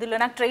ఉన్నాయి ఇందులో?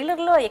 నాకు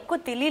ట్రైలర్ లో ఎక్కువ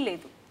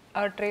తెలియలేదు.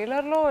 ఆ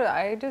ట్రైలర్ లో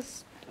I just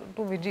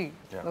to Vijay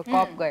the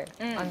cop గై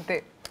అంతే.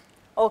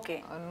 Okay,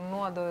 no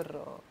other.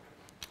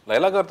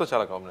 లైలా గారితో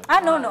చాలా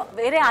కాంబినేషన్. నో నో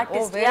వేరే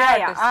ఆర్టిస్ట్.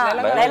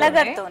 లైలా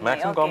గారితో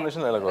మాక్సిమం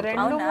కాంబినేషన్ లైలా గారితో.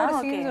 రెండు మూడు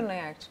సీన్స్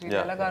ఉన్నాయి యాక్చువల్లీ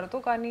లైలా గారితో,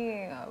 కానీ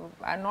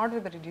I not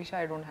with రిజిషా.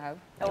 I don't have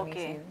any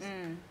scenes.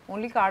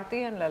 Only Karthi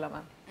and Laila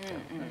ma'am.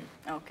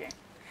 Okay,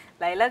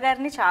 Laila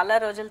గారిని చాలా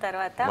రోజుల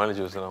తర్వాత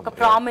ఒక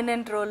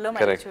ప్రామినెంట్ రోల్ లో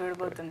మనం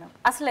చూడబోతున్నాం.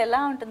 అసలు ఎలా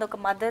ఉంటుంది? ఒక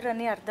మదర్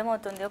అని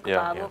అర్థమవుతుంది, ఒక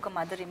బాబు, ఒక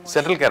మదర్ ఎమోషన్.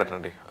 సెంట్రల్ క్యారెక్టర్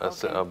అండి.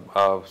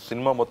 ఆ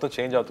సినిమా మొత్తం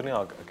చేంజ్ అవుతుంది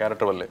ఆ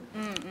క్యారెక్టర్ వల్లే.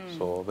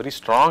 సో వెరీ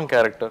స్ట్రాంగ్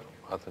క్యారెక్టర్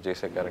అతను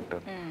చేసే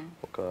క్యారెక్టర్.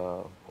 ఒక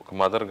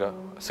మదర్ గా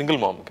single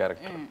ma'am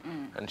character.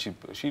 And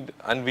she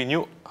and we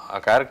new ఆ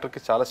క్యారెక్టర్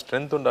కి చాలా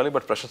స్ట్రెంగ్త్ ఉండాలి,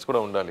 బట్ ప్రెషర్స్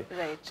కూడా ఉండాలి.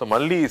 సో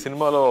మళ్ళీ ఈ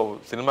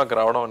సినిమాకి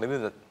రావడం అనేది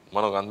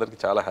మనకు అందరికి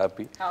చాలా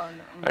హ్యాపీ.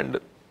 అండ్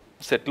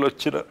సెట్ లో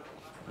వచ్చిన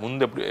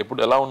ముందు ఎప్పుడు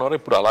ఎలా ఉన్నారో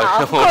ఇప్పుడు అలాగే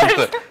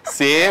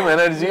సేమ్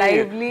ఎనర్జీ,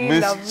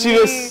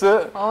 మిస్చియస్.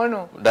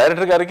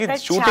 డైరెక్టర్ గారికి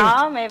షూటింగ్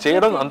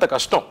చేయడం అంత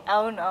కష్టం.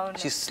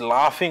 She's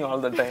laughing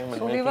all the time.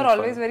 So we were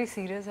always very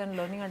serious and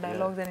learning our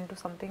dialogues and into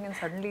something, and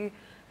suddenly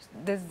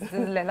this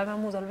Leila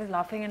ma'am was always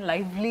laughing and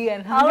lively,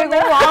 and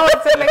like, wow,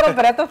 it's like a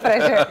breath of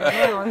fresh air.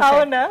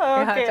 అవునా?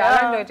 Okay, చాలా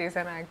enjoy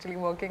చేశాను actually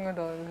working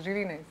with her. It's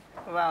really nice.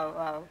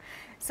 Wow.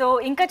 So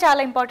ఇంకా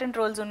చాలా important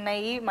roles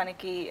ఉన్నాయి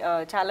మనకి.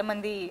 చాలా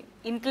మంది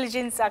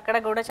intelligence అక్కడ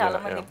కూడా చాలా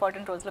మంది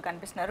ఇంపార్టెంట్ రోల్స్ లో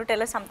కనిపిస్తున్నారు.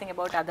 Tell us something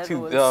about other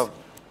roles.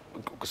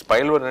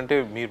 Spoil అంటే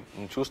మీరు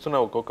చూస్తున్న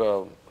ఒక్కొక్క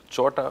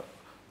చోట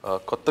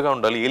కొత్తగా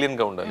ఉండాలి, ఏలియన్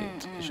గా ఉండాలి.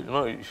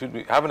 You should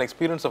have an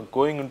experience of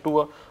going into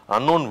a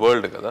unknown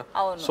world కదా.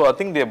 So I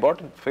think they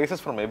brought in faces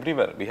from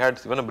everywhere. We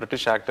had even a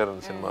British actor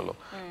in cinema.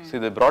 See,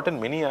 they brought in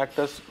many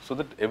actors so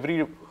that every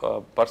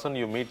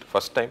person you meet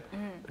first time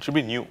it should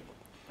be new.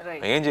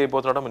 ఏం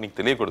చేయబోతున్నాడో నీకు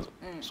తెలియకూడదు.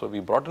 So we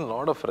brought in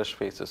lot of fresh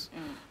faces.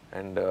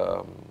 And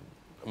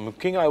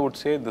ముఖ్యంగా I would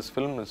say this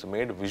film is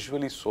made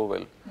visually so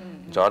well.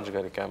 George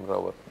గారి camera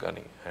work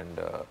కానీ,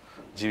 and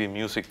G V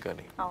music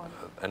కానీ,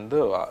 and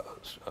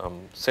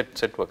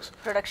set works.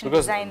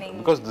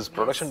 Because this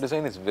production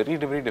design is very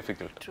very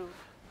difficult.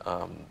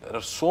 There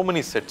are so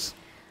many sets.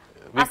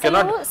 అసలు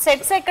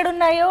sets ఎక్కడ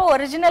ఉన్నాయో,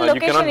 original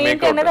location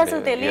ఏంటి అన్నది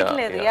అసలు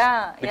తెలియట్లేదు.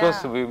 Because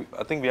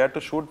I think we had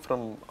to shoot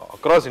from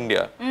across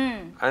India,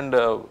 and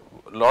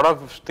lot of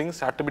things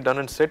had to be done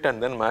in set and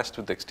then matched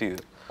with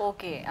exterior.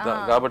 Okay.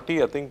 కాబట్టి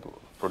I think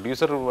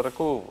producer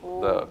వరకు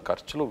the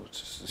ఖర్చులు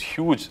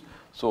huge.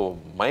 So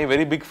my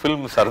very big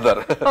film Sardar.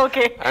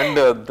 Okay. And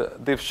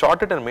they've shot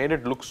it and made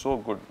it look so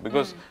good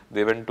because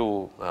they went to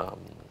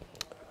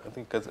I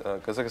think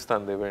Kazakhstan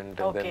they went,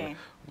 and then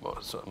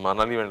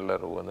Manali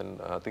వెళ్ళారు, and then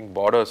I think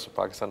borders,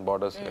 Pakistan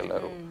borders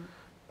వెళ్ళారు.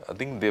 I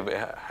think they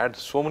had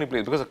so many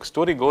places because the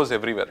story goes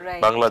everywhere.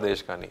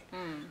 Bangladesh kani.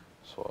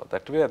 So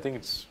that way I think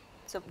it's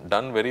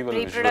done very well.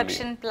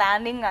 Pre-production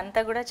planning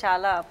anta kuda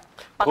chala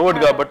code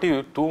కాబట్టి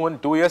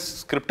 2 years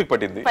script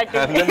పట్టింది,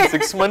 and then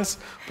 6 months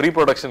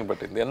pre-production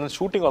పట్టింది, and then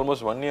shooting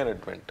almost 1 year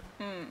it went.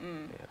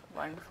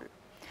 Wonderful.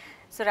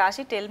 So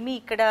రాశి, tell me,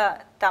 ఇక్కడ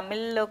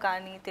తమిళ్లో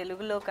కానీ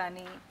తెలుగులో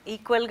కానీ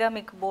ఈక్వల్గా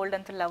మీకు బోల్డ్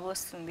అంత లవ్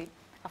వస్తుంది.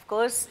 అఫ్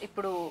కోర్స్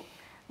ఇప్పుడు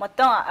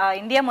మొత్తం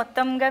ఇండియా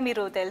మొత్తంగా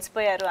మీరు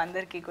తెలిసిపోయారు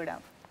అందరికీ కూడా.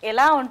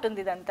 ఎలా ఉంటుంది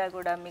ఇదంతా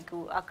కూడా మీకు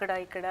అక్కడ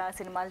ఇక్కడ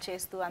సినిమాలు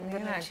చేస్తూ?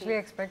 అందరూ యాక్చువల్లీ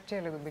ఎక్స్పెక్ట్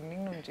చేయలేదు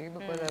బిగినింగ్ నుంచి,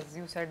 because as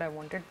you said I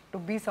wanted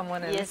to be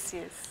someone else.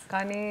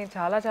 కానీ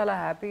చాలా చాలా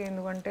హ్యాపీ,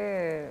 ఎందుకంటే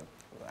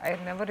I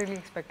never really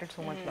expected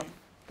so much love.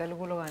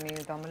 Telugulo gaani,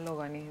 Tamillo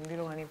gaani,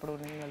 Hindilo gaani, ippudu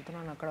nenu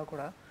veltunanu akkada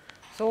kuda.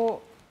 So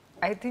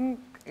I think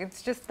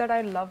it's just that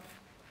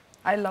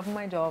I love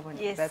my job and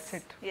that's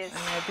it.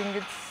 And I think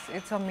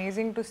it's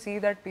amazing to see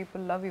that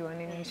people love you. And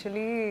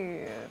initially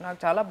నాకు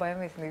చాలా భయం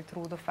వేసింది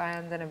through the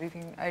fans and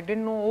everything. I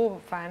didn't know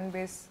fan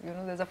base,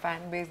 there's a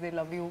fan base, they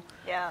love you.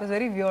 It was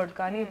very weird.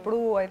 కానీ ఇప్పుడు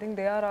I think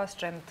they are our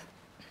strength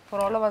for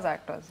all of us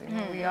actors.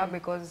 We are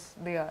because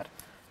they are.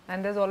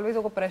 And there's always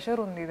a pressure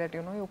undi that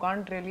you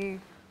can't really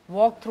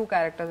walk through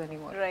characters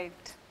anymore.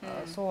 Right.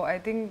 So I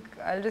think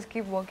I'll just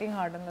keep working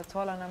hard and that's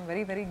all, and I'm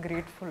very very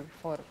grateful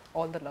for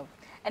all the love.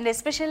 And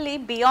especially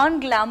beyond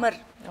glamour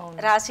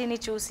రాశిని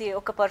చూసి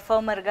ఒక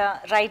పర్ఫార్మర్గా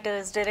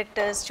writers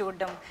directors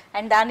చూడడం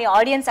and దాన్ని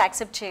audience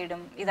accept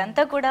చేయడం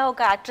ఇదంతా కూడా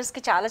ఒక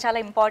యాక్ట్రెస్కి చాలా చాలా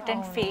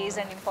important phase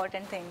and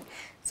important thing.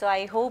 So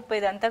I hope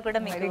ఇదంతా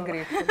కూడా మీకు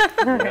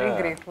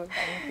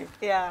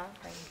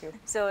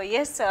సో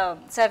ఎస్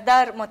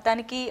సర్దార్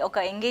మొత్తానికి ఒక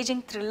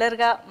ఎంగేజింగ్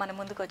థ్రిల్లర్గా మన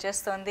ముందుకు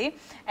వచ్చేస్తుంది.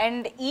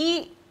 అండ్ ఈ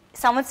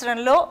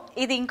సంవత్సరంలో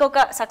ఇది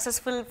ఇంకొక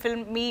సక్సెస్ఫుల్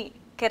ఫిల్మ్ మీ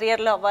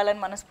కెరియర్లో అవ్వాలని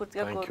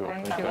మనస్ఫూర్తిగా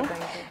కోరుకుంటున్నాను.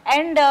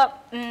 అండ్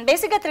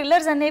బేసిక్గా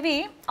థ్రిల్లర్స్ అనేవి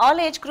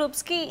ఆల్ ఏజ్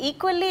గ్రూప్స్కి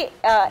ఈక్వల్లీ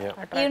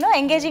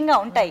ఎంగేజింగ్గా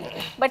ఉంటాయి.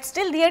 బట్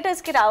స్టిల్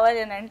థియేటర్స్కి రావాలి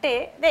అని అంటే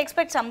దే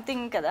ఎక్స్పెక్ట్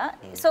సంథింగ్ కదా.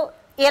 సో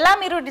ఎలా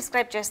మీరు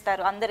డిస్క్రైబ్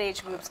చేస్తారు అందరు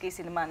ఏజ్ గ్రూప్స్కి ఈ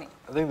సినిమాని?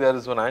 I think there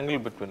is one angle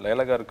between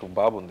Laila గారికి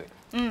బాబు ఉంది,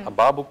 ఆ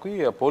బాబుకి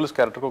పోలీస్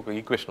క్యారెక్టర్ ఒక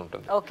ఈక్వేషన్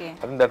ఉంటుంది.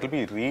 I think that will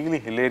be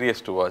really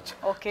hilarious to watch.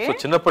 So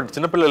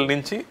చిన్నపిల్లల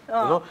నుంచి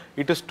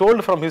it is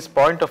told from his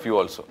point of view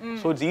also,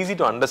 so it's easy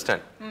to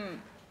understand.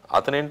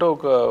 అతనేంటో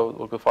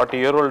ఒక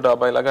 40-year-old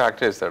అబ్బాయి లాగా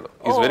యాక్ట్ చేస్తాడు.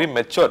 Is very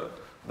mature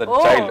that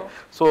child.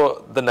 So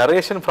the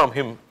narration from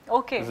him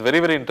is very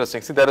very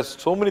interesting. See there are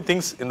so many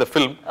things in the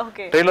film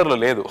trailer లో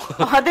లేదు.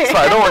 So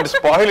I don't want to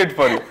spoil it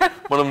for you.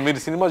 మీరు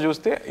cinema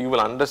చూస్తే you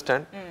will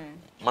understand.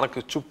 మనకు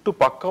చుట్టూ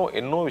పక్క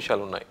ఎన్నో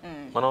విషయాలు ఉన్నాయి,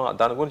 మనం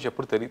దాని గురించి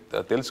ఎప్పుడు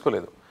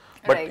తెలుసుకోలేదు.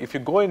 But if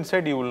you go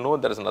inside you will know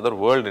there is another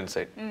world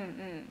inside.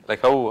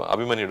 Like how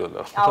Abhimanyu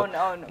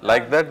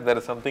like that, there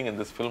is something in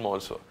this film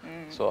also.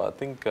 So I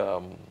think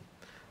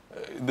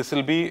this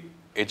will be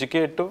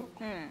educative,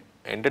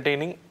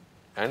 entertaining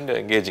and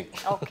engaging.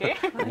 Okay.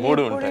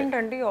 మూడు ఉంటాయి.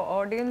 ఏంటంటే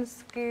audience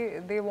కి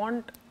they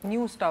want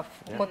new stuff,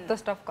 కొత్త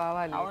stuff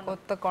కావాలి,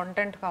 కొత్త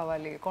content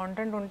కావాలి.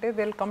 Content ఉంటే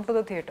they will come to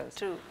the theatres.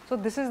 So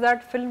this is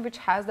that film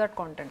which has that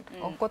content.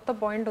 ఒక కొత్త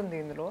పాయింట్ ఉంది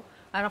ఇందులో.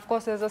 And of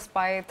course there is a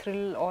spy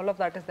thrill, all of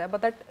that is there.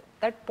 But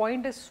that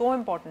point is so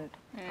important.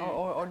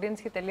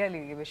 Audience కి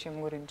తెలియాలి ఈ విషయం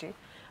గురించి.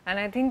 And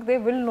I think they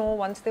will know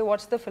once they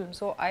watch the film.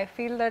 So I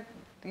feel that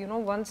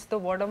once the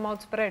word of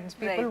mouth spreads,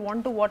 people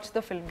want to watch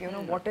the film.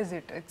 What is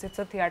it? It's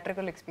a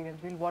theatrical experience.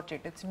 We'll watch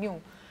it. It's new.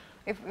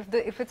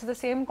 If it's the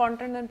same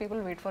content, then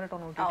people wait for it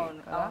on OTT.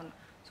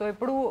 So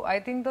I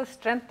think the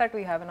strength that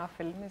we have in our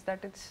film is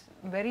that it's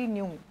very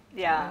new.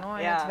 And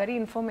it's very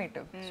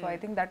informative. So I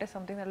think that is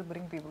something that will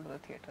bring people to the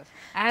theaters.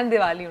 And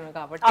Diwali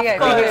kabatti I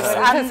think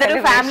andaru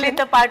family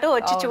tho paatu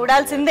vachi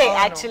chudalsinde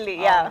actually.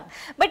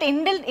 But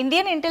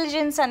Indian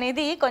intelligence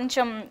anedi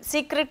koncham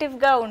secretive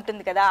ga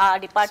untundi kada aa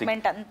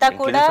department anta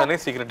kuda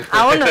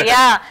avunu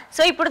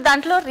so ippudu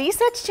dantlo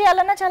research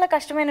cheyalana chaala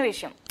kashtamayana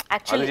vishayam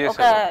actually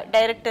oka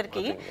director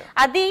ki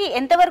adi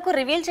enta varaku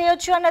reveal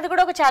cheyochu annadi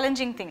kuda oka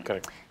challenging thing.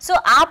 So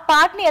aa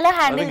part ni ela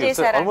handle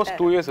chesaru almost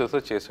 2 years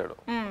research chesadu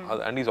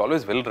and he is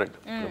always well read.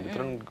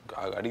 Mithran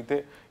అడిగితే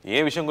ఏ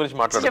విషయం గురించి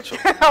మాట్లాడొచ్చు.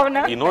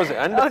 he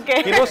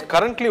knows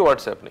currently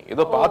what's happening.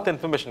 ఏదో పాత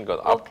information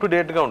కాదు, up to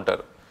date గా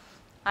ఉంటారు.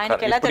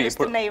 ఆయనకి ఎలా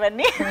తెలుస్తున్నాయి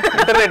ఇవన్నీ?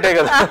 ఇంటర్నెటే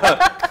కదా.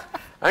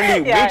 And he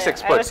meets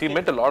experts. He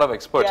met a lot of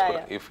experts.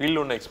 ఈ ఫీల్డ్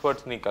ఉన్న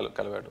ఎక్స్పర్ట్స్ ని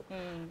కలివాడు.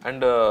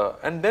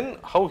 And then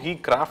how he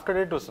crafted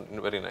it was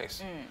very nice.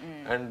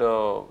 And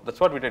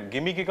that's what we did.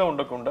 Gimmicky గా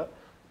ఉండకుండా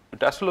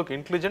it has to look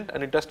intelligent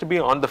and it has to be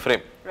on the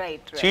frame.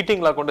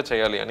 Cheating లేకుండా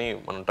చేయాలి అని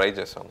మనం try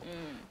చేసాము.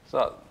 So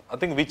I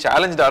think we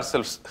challenged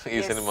ourselves ఈ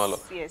సినిమాలో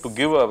to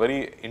give a very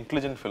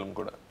intelligent film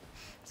కూడా.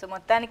 సో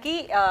మొత్తానికి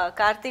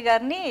కార్తీ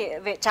గారిని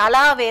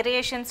చాలా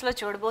వేరియేషన్స్ లో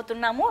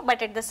చూడబోతున్నాము,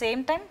 but at the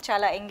same time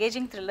చాలా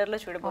ఎంగేజింగ్ థ్రిల్లర్ లో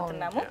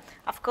చూడబోతున్నాము.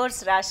 అఫ్ కోర్స్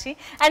రాశి,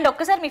 అండ్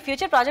ఒక్కసారి మీ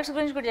ఫ్యూచర్ ప్రాజెక్ట్స్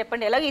గురించి కూడా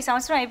చెప్పండి. ఎలాగో ఈ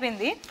సంవత్సరం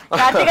అయిపోయింది,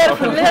 కార్తీ గారు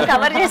ఫుల్ గా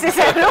కవర్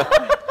చేసేసారు.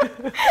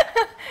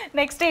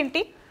 నెక్స్ట్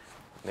ఏంటి?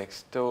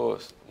 నెక్స్ట్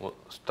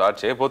స్టార్ట్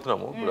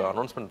చేయబోతున్నాము. ఇప్పుడు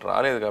అనౌన్స్మెంట్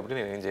రాలేదు కాబట్టి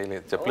నేను ఏం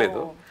చేయలేదు,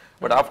 చెప్పలేదు.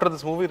 But after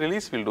this movie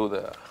release, we'll do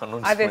the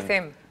announcement. అదే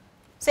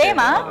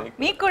సేమా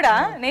మీకు కూడా?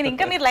 నేను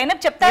ఇంకా మీరు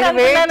లైనప్ చెప్తాను.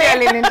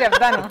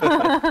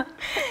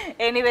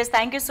 Anyways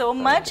thank you so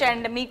much.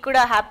 And మీకు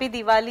కూడా హ్యాపీ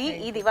దివాళీ.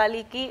 ఈ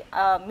దివాళీకి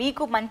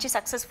మీకు మంచి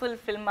సక్సెస్ఫుల్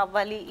ఫిల్మ్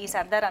అవ్వాలి ఈ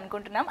సర్దార్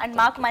అనుకుంటున్నాం, అండ్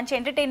మాకు మంచి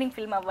ఎంటర్టైనింగ్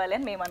ఫిల్మ్ అవ్వాలి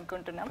అని మేము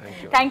అనుకుంటున్నాం.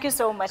 Thank you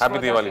so much.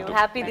 Happy Diwali.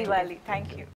 Happy Diwali. Thank you.